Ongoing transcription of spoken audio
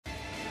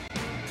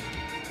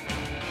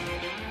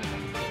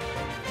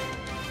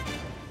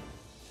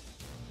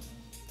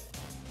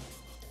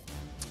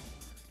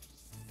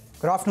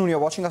Good afternoon. You're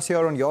watching us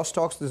here on Your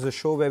Stocks. This is a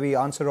show where we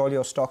answer all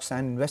your stocks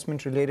and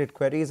investment-related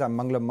queries. I'm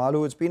Mangalam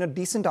Malu. It's been a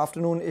decent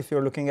afternoon if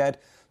you're looking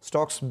at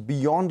stocks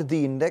beyond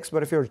the index.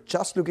 But if you're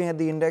just looking at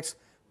the index,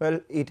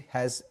 well, it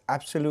has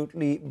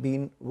absolutely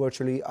been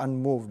virtually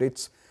unmoved.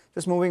 It's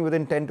just moving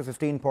within 10 to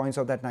 15 points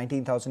of that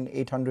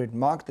 19,800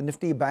 mark. The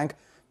Nifty Bank,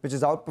 which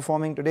is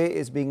outperforming today,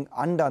 is being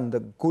undone. The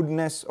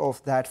goodness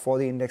of that for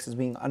the index is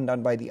being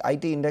undone by the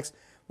IT index,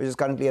 which is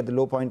currently at the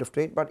low point of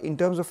trade. But in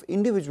terms of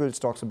individual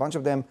stocks, a bunch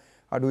of them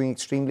are doing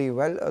extremely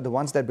well. The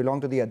ones that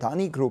belong to the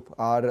Adani group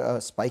are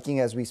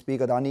spiking as we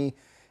speak. Adani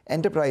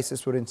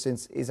Enterprises, for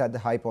instance, is at the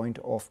high point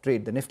of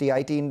trade. The Nifty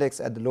IT index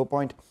at the low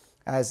point,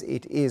 as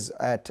it is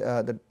at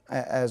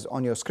as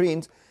on your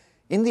screens.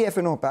 In the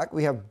F&O pack,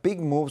 we have big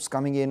moves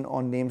coming in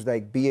on names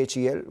like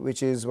BHEL,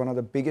 which is one of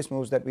the biggest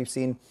moves that we've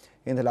seen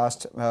in the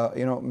last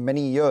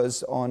many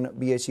years on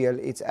BHEL.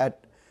 It's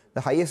at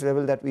the highest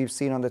level that we've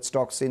seen on that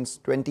stock since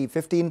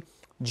 2015.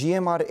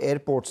 GMR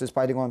Airports is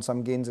piling on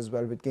some gains as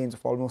well, with gains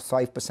of almost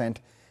 5%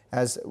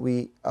 as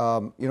we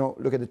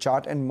look at the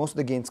chart, and most of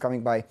the gains coming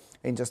by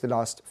in just the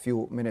last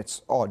few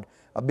minutes odd.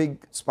 A big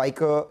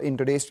spiker in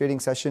today's trading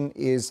session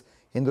is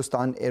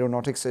Hindustan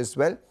Aeronautics as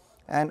well.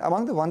 And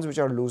among the ones which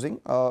are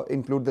losing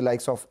include the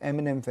likes of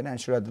M&M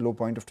Financial at the low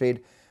point of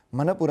trade,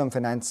 Manappuram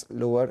Finance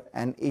lower,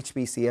 and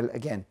HPCL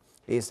again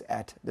is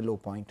at the low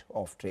point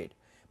of trade.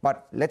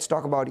 But let's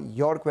talk about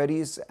your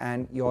queries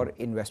and your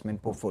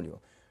investment portfolio.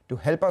 To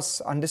help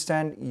us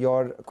understand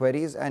your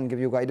queries and give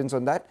you guidance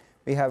on that,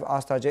 we have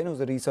Astha Jain, who's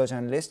the research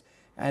analyst,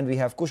 and we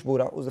have Kush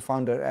Bohra, who's the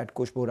founder at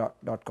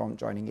kushbohra.com,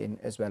 joining in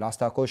as well.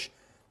 Astha, Kush,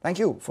 thank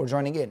you for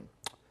joining in.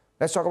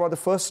 Let's talk about the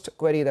first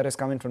query that has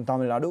come in from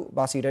Tamil Nadu.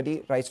 Basi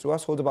Reddy writes to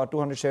us, holds about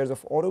 200 shares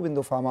of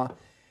Aurobindo Pharma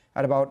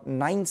at about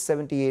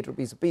 978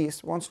 rupees a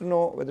piece, wants to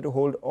know whether to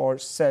hold or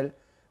sell,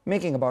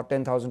 making about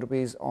 10,000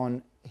 rupees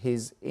on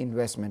his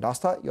investment.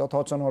 Astha, your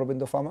thoughts on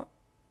Aurobindo Pharma?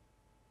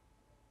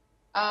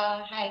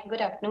 Hi, good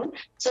afternoon.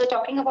 So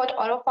talking about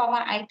Oro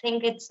Pharma, I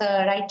think it's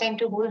the right time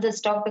to hold the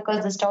stock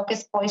because the stock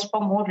is poised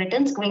for more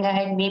returns going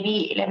ahead,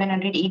 maybe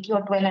 1180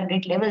 or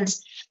 1200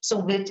 levels.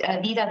 So these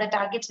are the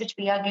targets which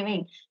we are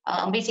giving.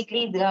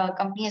 Basically, the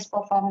company has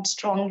performed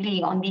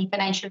strongly on the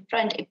financial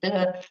front if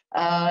the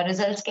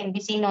results can be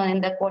seen in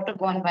the quarter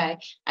gone by.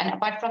 And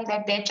apart from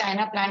that, their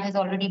China plant has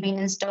already been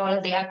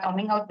installed. They are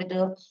coming out with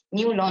the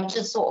new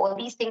launches. So all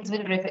these things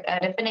will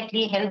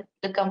definitely help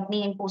the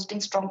company in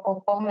posting strong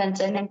performance.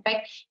 And in fact,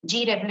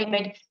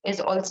 Revlimid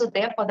is also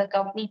there for the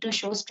company to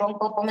show strong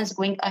performance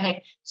going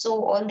ahead.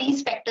 So all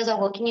these factors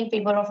are working in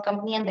favor of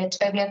company, and that's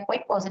why we are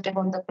quite positive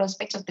on the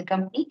prospects of the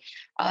company,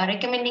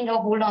 recommending a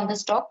hold on the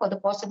stock for the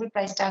possible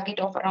price target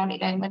of around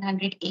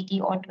 1180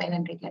 or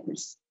 1200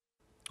 levels.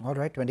 All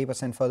right,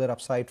 20% further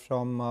upside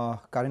from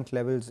current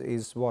levels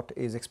is what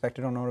is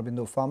expected on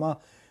Aurobindo Pharma.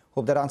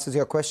 Hope that answers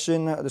your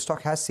question. The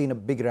stock has seen a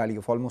big rally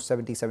of almost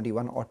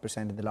 71%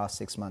 in the last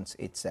 6 months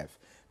itself.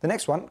 The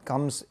next one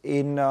comes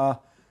in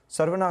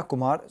Sarvana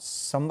Kumar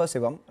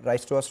Sambasivam,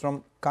 writes to us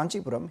from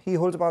Kanchipuram. He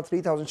holds about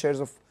 3,000 shares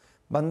of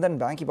Bandhan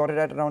Bank. He bought it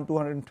at around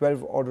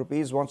 212 odd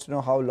rupees, wants to know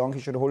how long he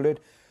should hold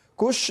it.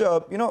 Kush,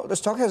 the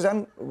stock has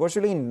done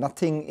virtually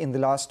nothing in the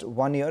last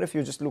 1 year if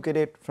you just look at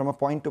it from a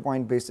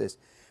point-to-point basis.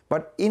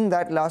 But in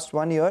that last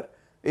 1 year,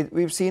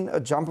 we've seen a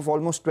jump of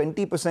almost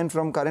 20%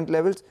 from current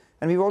levels,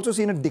 and we've also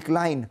seen a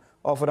decline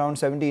of around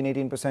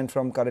 17-18%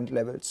 from current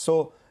levels.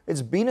 So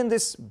it's been in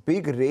this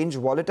big range,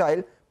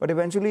 volatile, but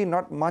eventually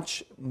not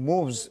much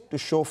moves to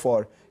show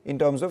for in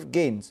terms of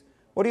gains.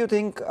 What do you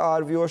think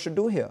our viewers should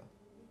do here?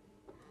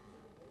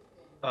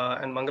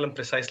 And Mangalam,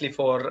 precisely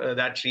for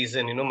that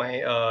reason,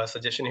 my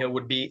suggestion here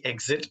would be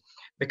exit,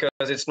 because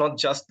it's not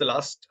just the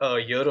last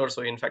year or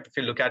so. In fact, if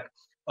you look at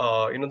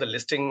the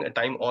listing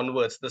time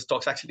onwards, the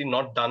stock's actually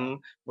not done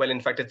well.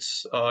 In fact,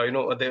 it's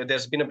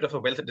there's been a bit of a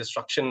wealth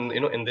destruction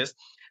in this.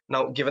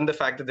 Now, given the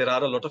fact that there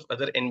are a lot of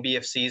other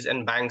NBFCs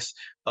and banks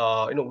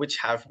which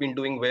have been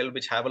doing well,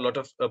 which have a lot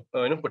of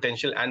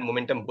potential and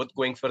momentum both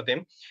going for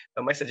them,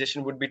 my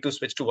suggestion would be to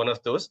switch to one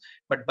of those.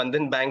 But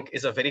Bandhan Bank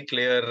is a very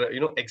clear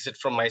exit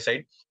from my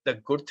side. The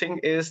good thing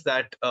is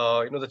that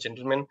the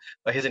gentleman,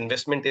 his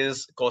investment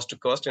is cost to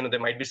cost. There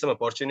might be some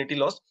opportunity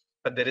loss,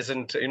 but there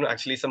isn't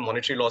actually some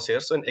monetary loss here.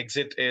 So an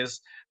exit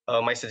is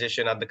my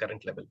suggestion at the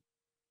current level.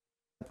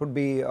 That would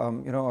be a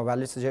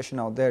valid suggestion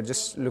out there.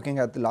 Just looking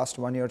at the last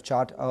 1 year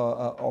chart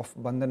of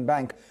Bandhan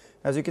Bank,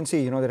 as you can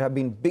see, there have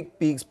been big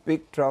peaks,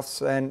 big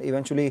troughs, and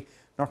eventually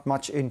not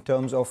much in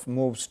terms of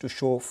moves to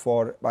show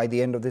for by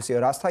the end of this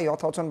year. Astha, your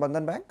thoughts on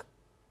Bandhan Bank?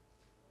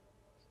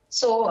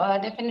 So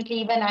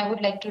definitely, even I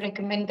would like to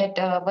recommend that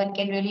one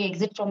can really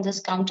exit from this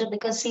counter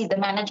because, see, the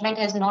management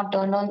has not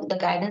turned on the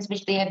guidance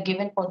which they have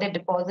given for their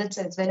deposits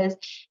as well as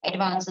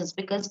advances,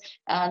 because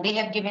they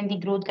have given the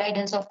growth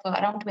guidance of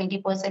around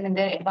 20% in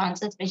their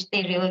advances, which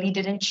they really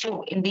didn't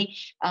show in the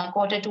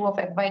quarter 2 of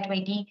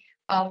FY20.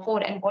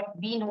 for. And what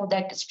we know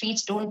that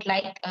streets don't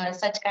like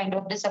such kind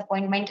of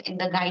disappointment in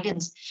the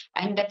guidance.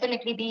 And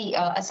definitely the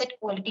asset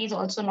quality is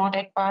also not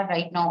at par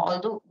right now.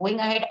 Although going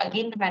ahead,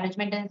 again, the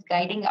management is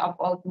guiding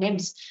about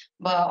NIMs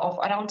of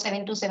around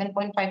 7 to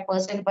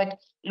 7.5%. But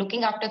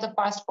looking after the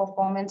past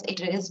performance, it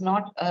is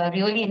not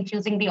really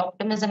infusing the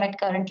optimism at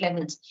current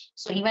levels.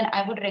 So even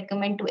I would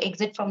recommend to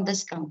exit from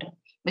this counter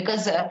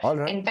because, All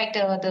right. in fact,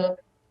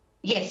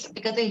 yes,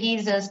 because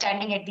he's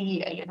standing at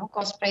the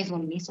cost price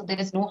only, so there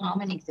is no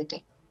harm in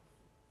exiting.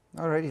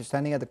 All right, you're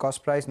standing at the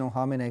cost price, no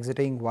harm in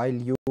exiting while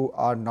you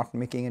are not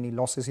making any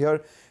losses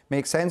here.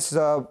 Makes sense.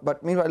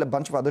 But meanwhile, a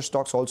bunch of other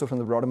stocks also from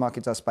the broader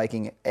markets are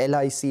spiking.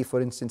 LIC,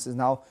 for instance, is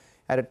now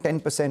at a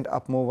 10%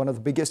 up move, one of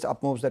the biggest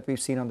up moves that we've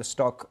seen on the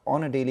stock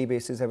on a daily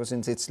basis ever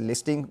since its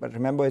listing. But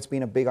remember, it's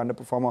been a big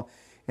underperformer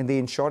in the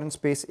insurance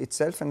space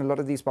itself, and a lot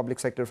of these public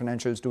sector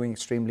financials doing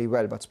extremely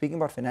well. But speaking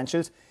about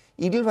financials,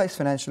 Edelweiss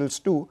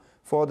Financials too,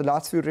 for the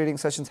last few trading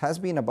sessions has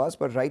been a buzz,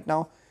 but right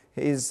now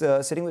is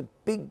sitting with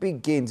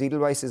big gains.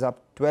 Edelweiss is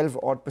up 12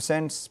 odd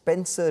percent.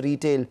 Spencer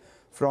Retail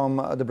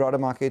from the broader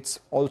markets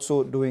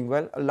also doing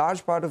well. A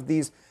large part of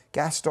these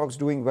cash stocks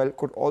doing well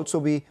could also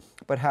be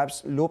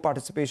perhaps low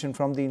participation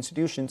from the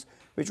institutions,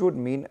 which would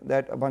mean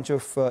that a bunch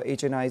of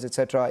HNIs,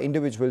 etc.,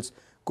 individuals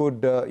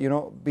could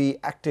be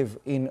active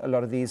in a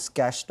lot of these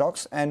cash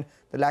stocks, and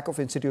the lack of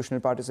institutional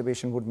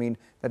participation would mean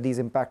that these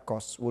impact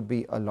costs would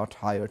be a lot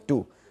higher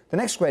too. The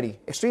next query,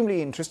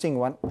 extremely interesting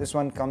one. This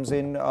one comes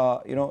in,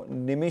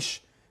 Nimish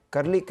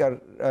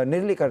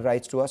Nirlikar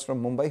writes to us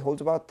from Mumbai,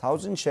 holds about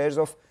 1,000 shares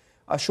of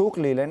Ashok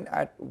Leyland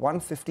at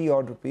 150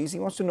 odd rupees. He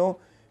wants to know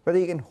whether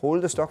he can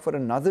hold the stock for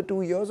another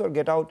 2 years or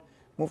get out,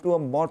 move to a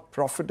more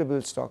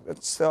profitable stock.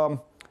 It's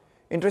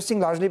interesting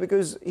largely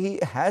because he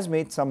has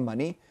made some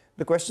money.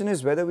 The question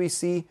is whether we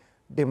see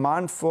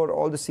demand for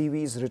all the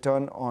CVs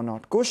return or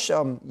not. Kush,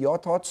 your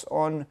thoughts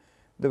on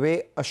the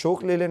way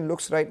Ashok Leyland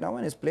looks right now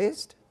and is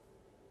placed?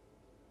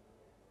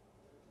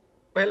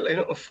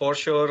 Well, for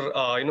sure,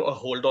 a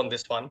hold on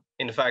this one.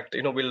 In fact,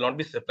 we'll not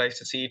be surprised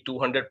to see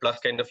 200 plus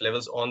kind of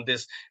levels on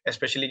this,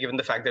 especially given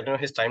the fact that,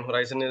 his time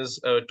horizon is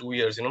 2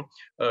 years,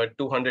 200,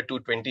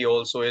 220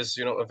 also is,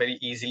 very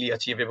easily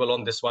achievable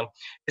on this one.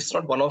 It's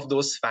not one of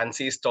those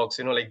fancy stocks,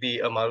 like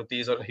the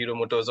Marutis or Hero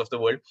Motors of the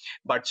world,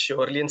 but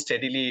surely and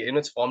steadily,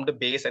 it's formed a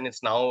base and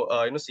it's now,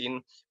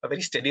 seen a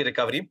very steady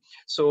recovery.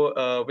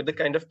 So with the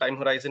kind of time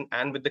horizon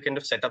and with the kind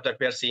of setup that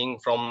we are seeing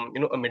from,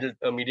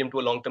 a medium to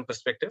a long-term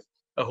perspective,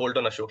 a hold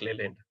on Ashok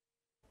Leyland.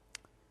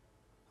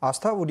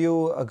 Astha, would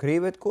you agree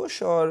with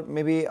Kush, or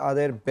maybe are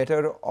there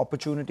better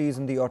opportunities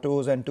in the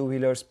autos and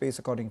two-wheeler space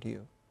according to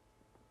you?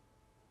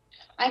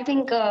 I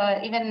think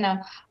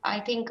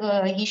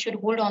he should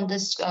hold on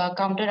this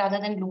counter rather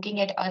than looking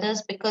at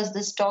others, because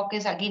the stock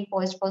is again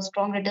poised for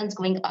strong returns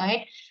going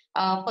ahead.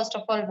 First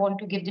of all, want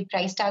to give the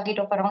price target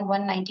of around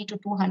 190 to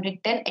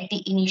 210 at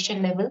the initial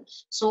level.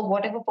 So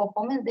whatever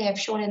performance they have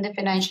shown in the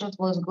financials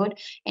was good.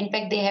 In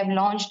fact, they have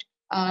launched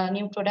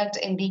new products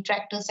in the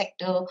tractor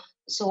sector,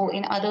 so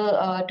in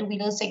other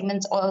two-wheeler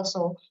segments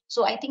also.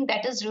 So I think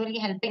that is really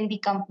helping the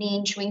company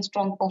in showing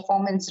strong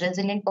performance,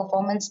 resilient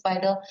performance by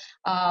the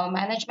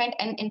management.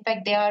 And in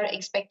fact, they are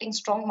expecting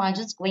strong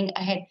margins going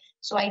ahead.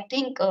 So I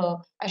think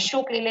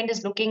Ashok Leyland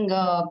is looking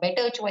a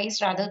better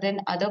choice rather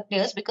than other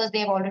players, because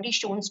they have already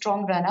shown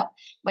strong run-up.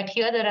 But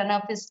here the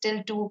run-up is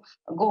still to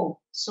go.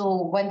 So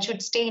one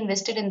should stay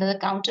invested in the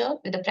counter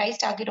with a price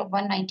target of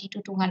 190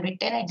 to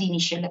 210 at the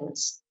initial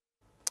levels.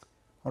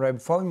 All right,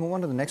 before we move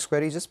on to the next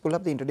query, just pull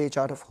up the intraday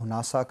chart of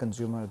Honasa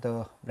Consumer.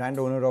 The brand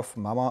owner of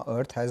Mama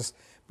Earth has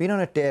been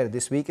on a tear.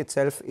 This week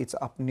itself, it's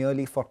up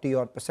nearly 40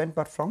 odd percent,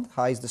 but from the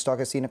highs, the stock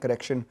has seen a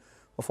correction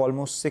of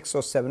almost 6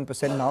 or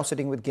 7%, now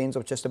sitting with gains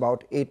of just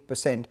about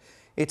 8%.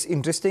 It's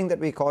interesting that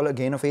we call a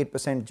gain of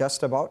 8%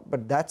 just about,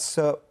 but that's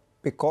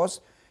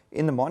because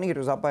in the morning it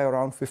was up by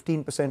around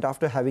 15%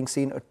 after having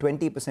seen a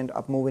 20%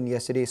 up move in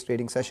yesterday's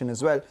trading session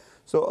as well.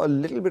 So a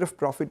little bit of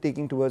profit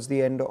taking towards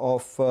the end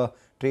of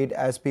trade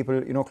as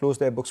people close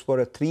their books for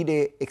a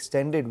 3-day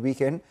extended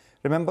weekend.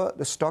 Remember,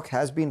 the stock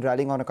has been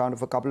rallying on account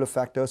of a couple of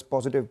factors: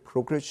 positive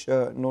brokerage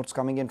notes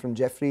coming in from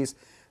Jefferies,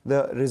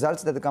 the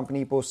results that the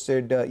company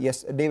posted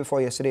day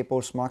before yesterday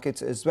post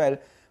markets as well.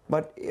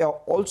 But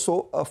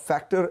also a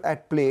factor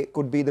at play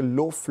could be the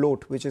low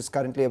float, which is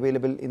currently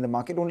available in the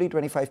market. Only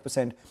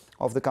 25%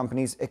 of the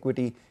company's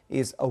equity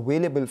is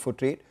available for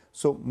trade.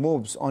 So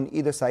moves on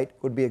either side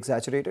could be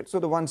exaggerated. So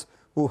the ones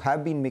who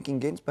have been making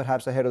gains,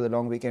 perhaps ahead of the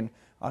long weekend,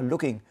 are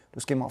looking to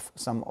skim off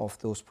some of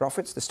those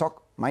profits. The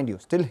stock, mind you,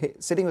 still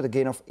sitting with a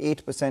gain of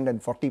 8%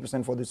 and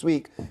 40% for this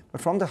week. But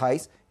from the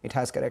highs, it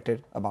has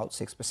corrected about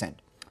 6%.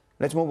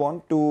 Let's move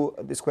on to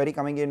this query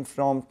coming in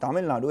from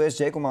Tamil Nadu. As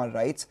Jay Kumar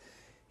writes,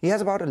 he has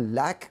about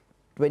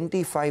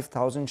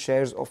 1,25,000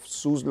 shares of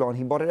Suzlon.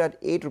 He bought it at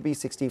 8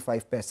 rupees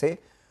 65 paise.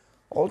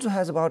 Also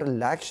has about 1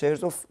 lakh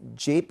shares of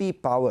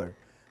JP Power.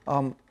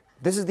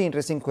 This is the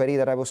interesting query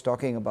that I was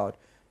talking about.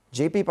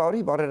 JP Power,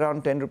 he bought it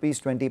around 10 rupees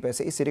 20 paise.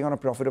 He's sitting on a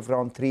profit of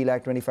around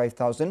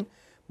 3,25,000.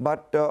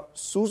 But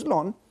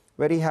Suzlon,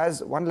 where he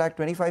has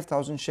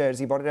 1,25,000 shares.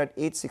 He bought it at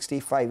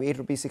 865, 8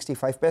 rupees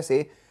 65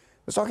 paise.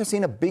 The stock has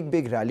seen a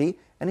big rally,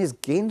 and his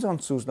gains on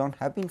Suzlon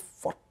have been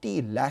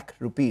 40 lakh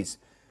rupees.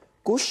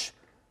 Kush,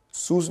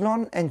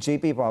 Suzlon and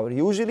JP Power.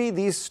 Usually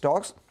these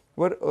stocks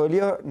were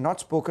earlier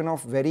not spoken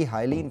of very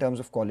highly in terms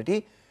of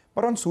quality,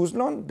 but on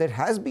Suzlon there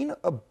has been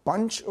a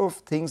bunch of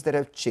things that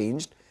have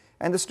changed,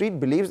 and the street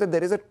believes that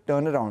there is a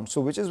turnaround.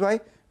 So which is why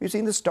we've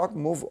seen the stock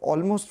move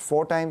almost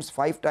 4 times,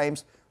 5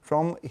 times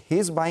from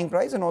his buying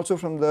price, and also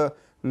from the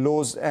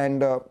lows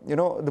and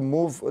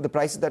the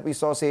prices that we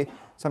saw, say,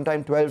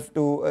 sometime 12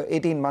 to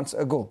 18 months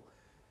ago.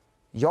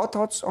 Your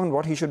thoughts on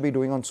what he should be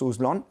doing on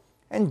Suzlon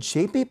and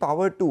JP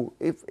Power too?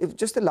 If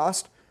just the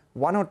last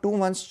 1 or 2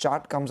 months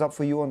chart comes up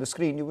for you on the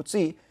screen, you would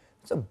see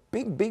it's a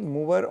big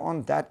mover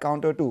on that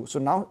counter too. So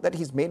now that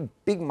he's made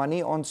big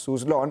money on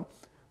Suzlon,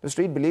 the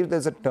street believes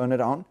there's a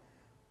turnaround.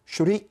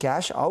 Should he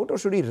cash out or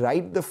should he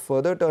ride the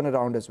further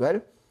turnaround as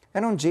well?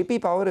 And on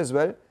JP Power as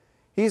well,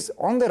 he's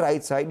on the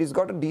right side. He's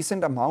got a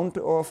decent amount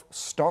of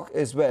stock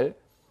as well.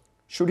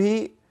 Should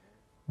he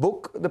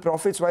book the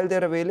profits while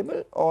they're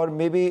available, or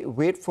maybe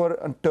wait for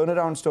a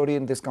turnaround story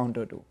in this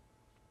counter too?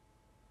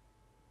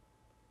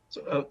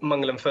 So,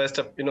 Mangalam, first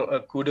up,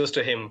 kudos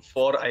to him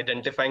for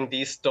identifying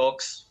these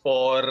stocks,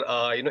 for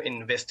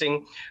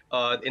investing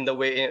in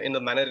the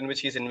manner in which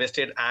he's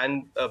invested,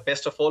 and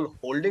best of all,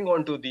 holding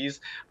on to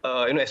these,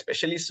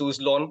 especially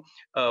Suzlon,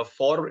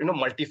 for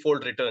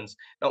multifold returns.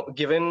 Now,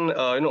 given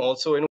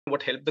also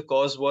what helped the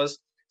cause was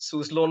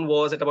Suzlon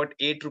was at about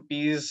 8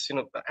 rupees,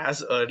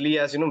 as early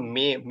as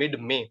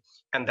mid-May,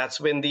 and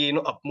that's when the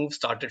up move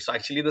started. So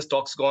actually the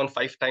stock's gone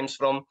 5 times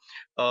from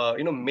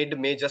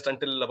mid-May just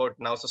until about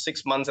now, so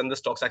 6 months, and the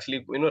stock's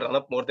actually run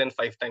up more than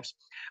 5 times.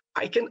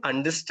 I can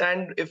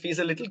understand if he's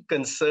a little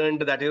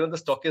concerned that the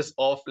stock is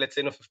off, let's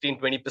say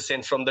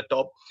 15-20% from the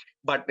top,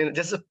 but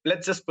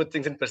let's just put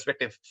things in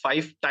perspective.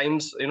 5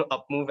 times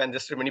up move and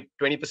just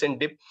 20%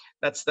 dip,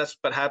 that's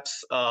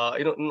perhaps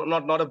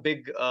not a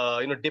big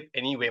dip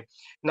anyway.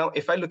 Now,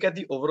 if I look at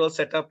the overall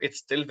setup, it's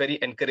still very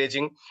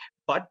encouraging.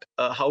 But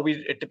how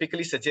we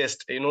typically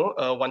suggest,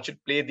 one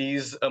should play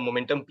these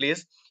momentum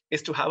plays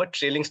is to have a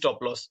trailing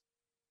stop loss.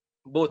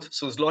 Both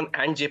Suzlon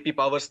and JP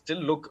Power still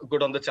look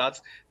good on the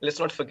charts. Let's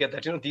not forget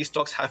that these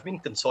stocks have been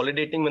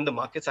consolidating when the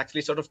markets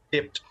actually sort of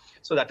dipped.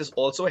 So that is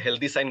also a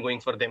healthy sign going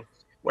for them.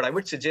 What I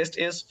would suggest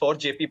is for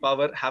JP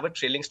Power, have a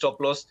trailing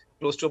stop loss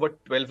close to about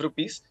 12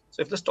 rupees.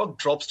 So if the stock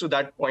drops to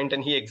that point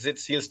and he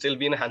exits, he'll still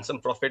be in a handsome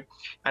profit.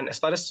 And as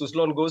far as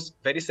Suzlon goes,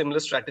 very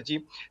similar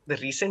strategy. The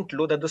recent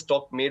low that the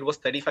stock made was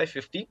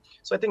 35.50.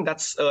 So I think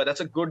that's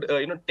a good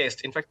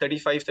test. In fact,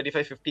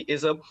 35.50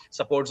 is a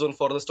support zone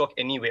for the stock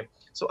anyway.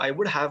 So I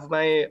would have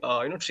my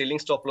trailing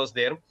stop loss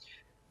there.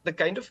 The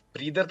kind of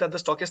breather that the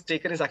stock has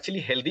taken is actually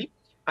healthy.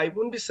 I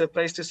wouldn't be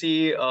surprised to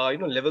see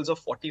levels of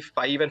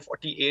 45 and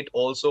 48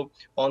 also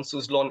on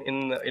Suzlon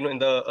in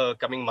the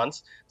coming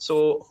months.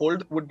 So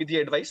hold would be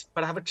the advice,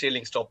 but have a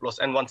trailing stop loss.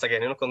 And once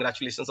again,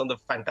 congratulations on the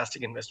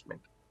fantastic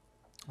investment.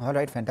 All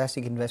right,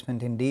 fantastic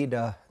investment indeed.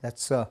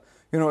 That's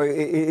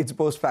it's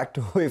post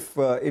facto. If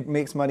it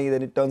makes money,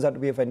 then it turns out to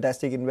be a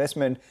fantastic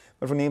investment.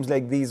 But for names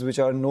like these, which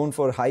are known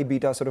for high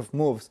beta sort of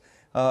moves,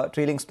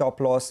 trailing stop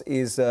loss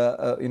is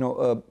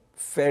a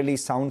fairly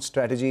sound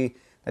strategy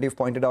that you've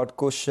pointed out.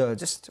 Kush,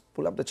 just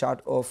pull up the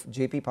chart of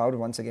JP Power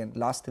once again.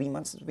 Last 3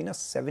 months has been a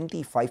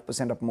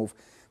 75% up move.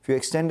 If you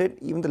extend it,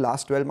 even the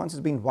last 12 months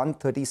has been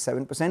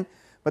 137%.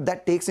 But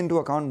that takes into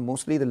account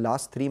mostly the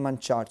last 3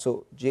 month chart.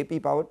 So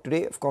JP Power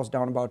today, of course,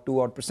 down about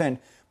 2%.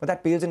 But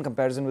that pales in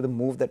comparison with the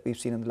move that we've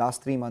seen in the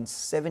last 3 months,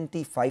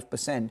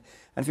 75%. And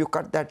if you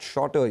cut that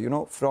shorter,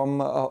 from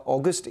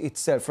August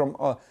itself, from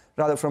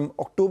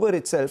October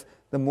itself,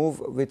 the move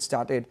which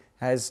started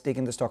has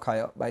taken the stock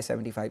higher by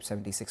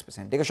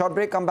 75-76%. Take a short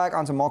break, come back,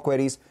 answer more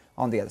queries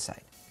on the other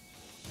side.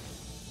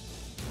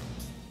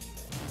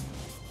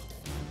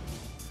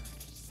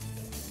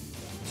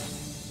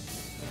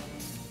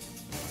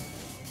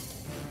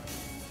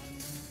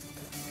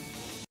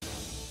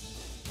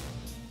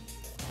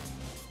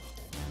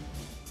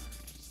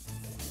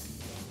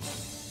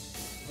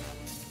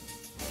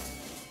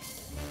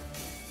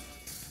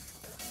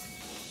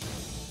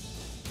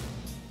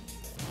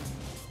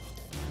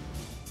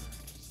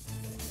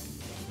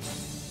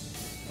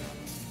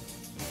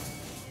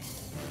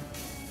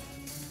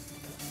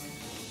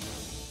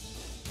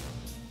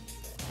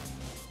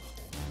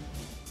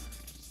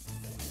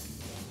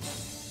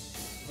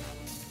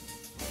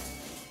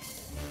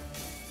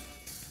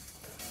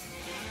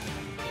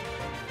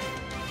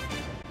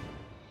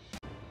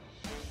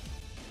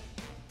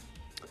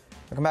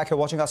 Welcome back. You're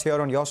watching us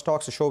here on Your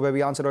Stocks, a show where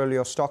we answer all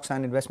your stocks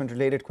and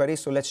investment-related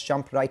queries. So let's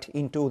jump right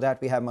into that.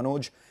 We have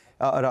Manoj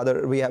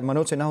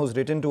Sinha, who's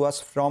written to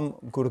us from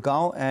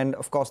Gurgaon, and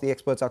of course the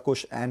experts are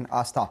Kush and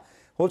Astha.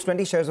 Holds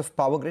 20 shares of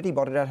Power Grid. He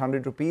bought it at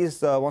 100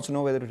 rupees. Wants to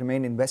know whether to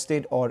remain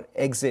invested or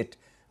exit.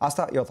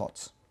 Astha, your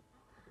thoughts?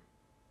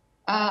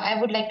 I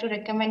would like to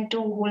recommend to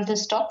hold the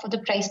stock for the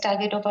price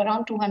target of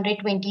around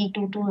 220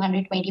 to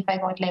 225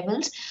 odd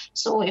levels.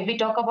 So if we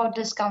talk about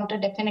this counter,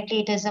 definitely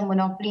it is a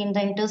monopoly in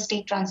the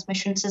interstate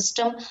transmission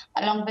system.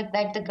 Along with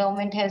that, the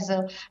government has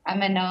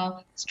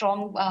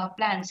strong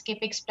plans,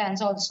 capex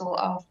plans also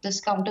of this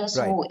counter. Right.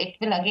 So it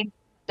will again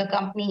the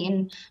company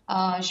in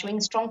showing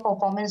strong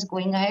performance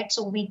going ahead.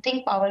 So we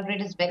think Power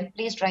Grid is well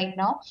placed right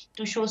now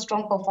to show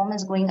strong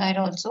performance going ahead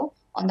also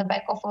on the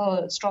back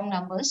of strong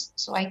numbers.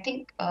 So I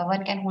think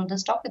one can hold the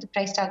stock with a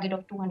price target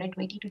of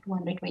 220 to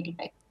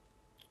 225.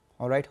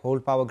 All right,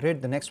 hold Power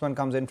Grid. The next one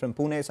comes in from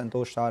Pune.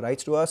 Santosh Shah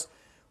writes to us.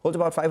 Holds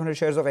about 500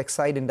 shares of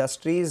Exide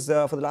Industries.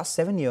 For the last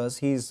 7 years,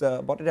 he's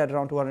bought it at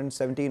around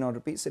 217 odd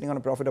rupees, sitting on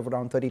a profit of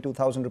around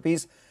 32,000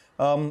 rupees.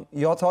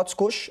 Your thoughts,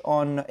 Kush,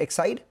 on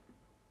Exide?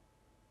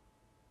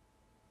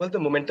 Well, the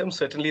momentum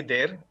certainly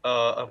there.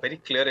 A very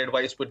clear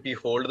advice would be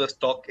hold the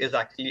stock is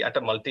actually at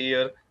a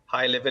multi-year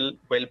high level,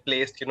 well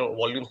placed.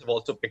 Volumes have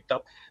also picked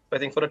up. So I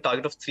think for a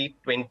target of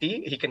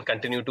 320, he can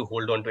continue to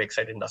hold on to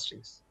Exide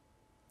Industries.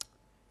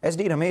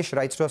 SD Ramesh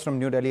writes to us from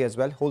New Delhi as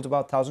well. Holds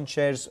about 1,000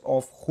 shares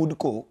of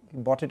Hudco. He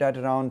bought it at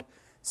around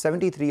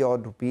 73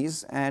 odd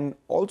rupees and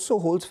also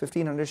holds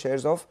 1,500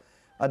 shares of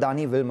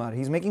Adani Wilmar.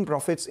 He's making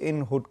profits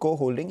in Hudco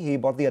holding. He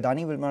bought the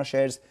Adani Wilmar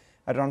shares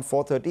at around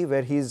 430,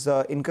 where he's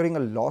incurring a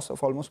loss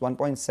of almost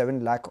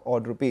 1.7 lakh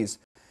odd rupees.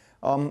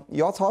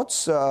 Your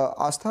thoughts,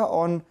 Astha,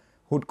 on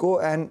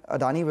Hudco and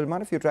Adani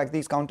Wilmar, if you track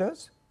these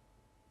counters?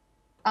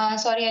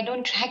 Sorry, I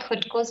don't track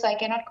Hudco, so I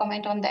cannot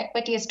comment on that.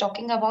 But yes,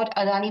 talking about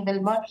Adani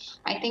Wilmar,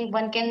 I think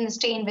one can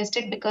stay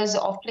invested because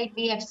of late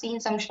we have seen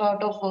some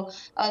sort of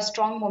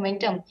strong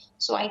momentum.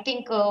 So I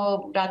think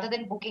rather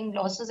than booking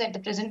losses at the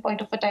present point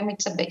of a time,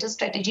 it's a better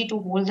strategy to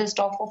hold the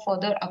stock for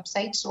further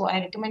upside. So I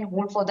recommend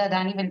hold for the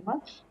Adani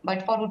Wilmar.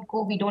 But for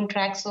Hudco, we don't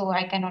track, so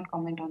I cannot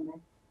comment on that.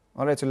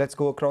 All right, so let's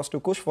go across to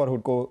Kush for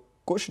Hudco.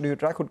 Kush, do you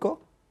track Hudco?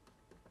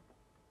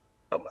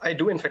 I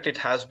do. In fact, it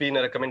has been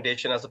a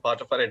recommendation as a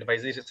part of our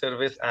advisory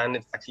service, and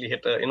it's actually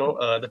hit,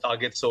 the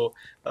target. So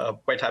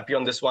quite happy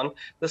on this one.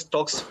 The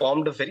stocks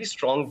formed a very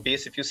strong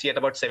base. If you see at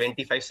about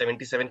 75,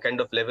 77 kind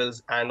of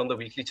levels, and on the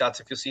weekly charts,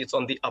 if you see it's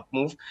on the up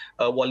move.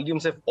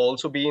 Volumes have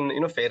also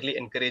been, fairly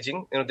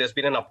encouraging. There's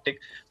been an uptick.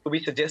 So we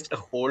suggest a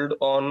hold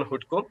on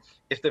Hudco.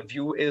 If the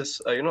view is,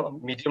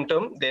 medium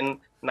term, then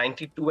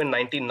 92 and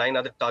 99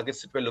 are the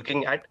targets that we're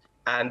looking at,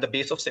 and the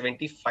base of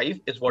 75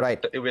 is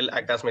what it will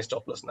act as my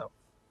stop loss now.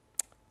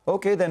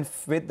 Okay, then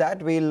with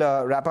that,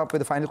 we'll wrap up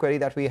with the final query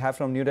that we have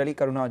from New Delhi.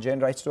 Karuna Jain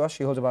writes to us.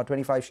 She holds about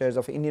 25 shares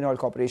of Indian Oil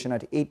Corporation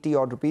at 80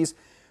 odd rupees.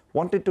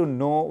 Wanted to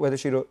know whether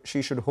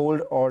she should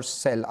hold or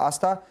sell.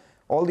 Astha,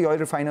 all the oil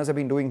refiners have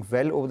been doing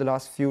well over the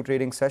last few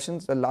trading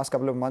sessions. The last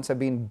couple of months have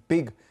been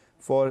big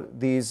for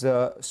these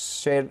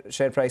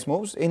share price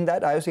moves. In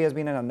that, IOC has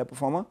been an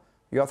underperformer.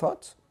 Your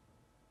thoughts?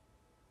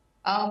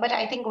 But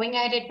I think going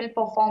ahead, it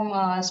will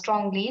perform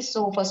strongly.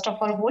 So first of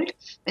all, hold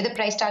with a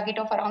price target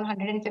of around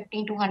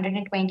 115 to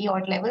 120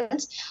 odd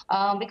levels.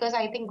 Because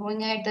I think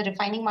going ahead, the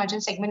refining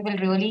margin segment will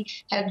really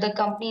help the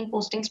company in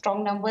posting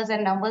strong numbers,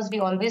 and numbers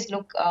we always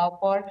look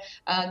for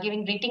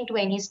giving rating to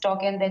any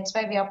stock. And that's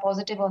why we are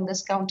positive on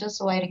this counter.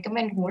 So I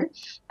recommend hold,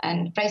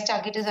 and price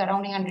target is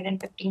around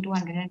 115 to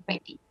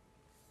 120.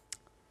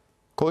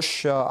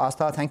 Kush,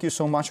 Astha, thank you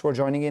so much for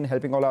joining in,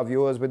 helping all our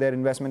viewers with their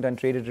investment and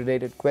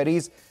trade-related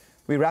queries.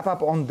 We wrap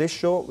up on this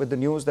show with the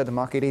news that the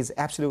market is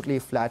absolutely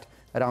flat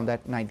around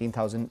that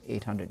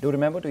 19,800. Do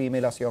remember to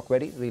email us your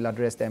queries. We'll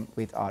address them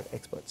with our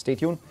experts. Stay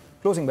tuned.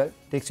 Closing bell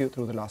takes you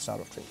through the last hour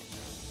of trading.